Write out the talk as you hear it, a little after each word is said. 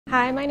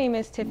Hi, my name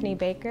is Tiffany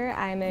Baker.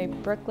 I'm a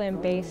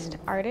Brooklyn-based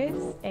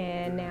artist,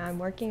 and now I'm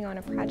working on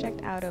a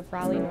project out of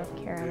Raleigh, North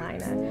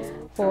Carolina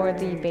for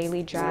the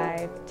Bailey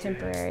Drive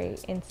temporary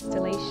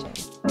installation.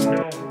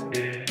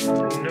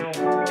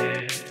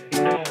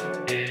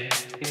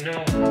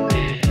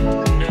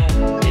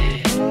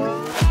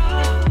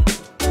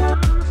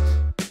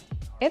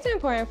 It's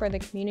important for the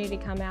community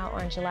to come out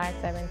on July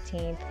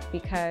 17th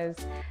because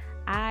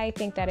I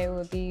think that it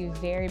would be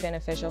very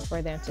beneficial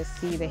for them to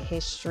see the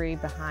history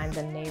behind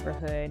the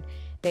neighborhood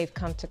they've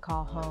come to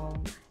call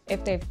home.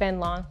 If they've been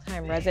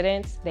longtime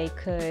residents, they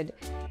could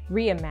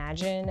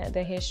reimagine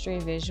the history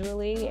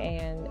visually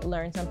and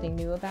learn something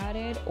new about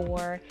it.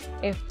 Or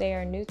if they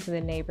are new to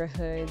the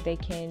neighborhood, they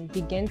can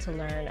begin to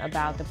learn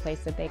about the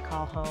place that they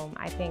call home.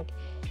 I think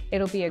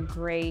it'll be a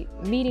great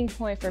meeting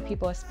point for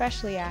people,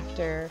 especially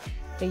after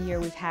the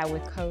year we've had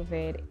with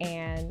COVID.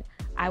 And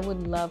I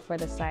would love for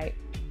the site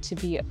to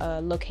be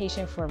a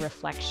location for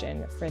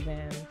reflection for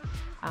them.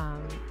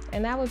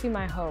 And that would be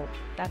my hope.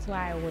 That's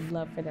why I would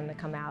love for them to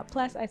come out.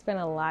 Plus, I spent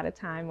a lot of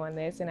time on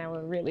this, and I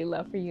would really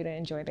love for you to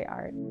enjoy the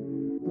art.